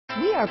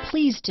We are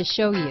pleased to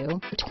show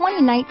you the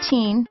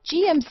 2019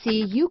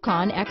 GMC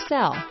Yukon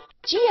XL.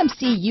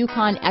 GMC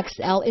Yukon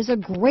XL is a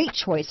great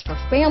choice for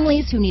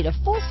families who need a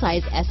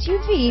full-size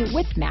SUV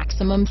with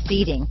maximum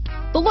seating.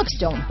 The looks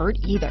don't hurt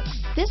either.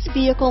 This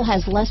vehicle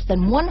has less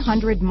than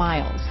 100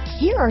 miles.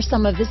 Here are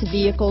some of this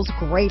vehicle's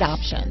great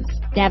options: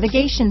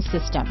 navigation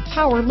system,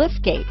 power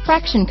liftgate,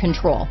 traction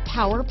control,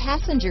 power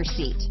passenger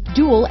seat,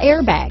 dual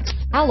airbags,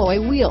 alloy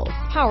wheels,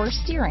 power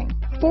steering,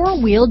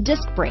 four-wheel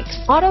disc brakes,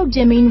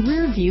 auto-dimming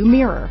rear-view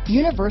mirror,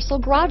 universal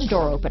garage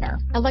door opener,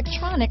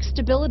 electronic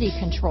stability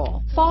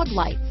control, fog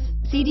lights,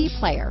 CD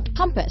player,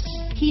 compass,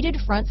 heated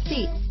front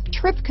seats,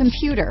 trip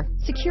computer,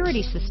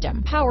 security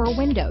system, power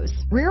windows,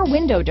 rear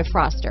window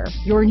defroster.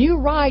 Your new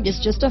ride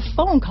is just a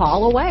phone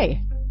call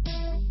away.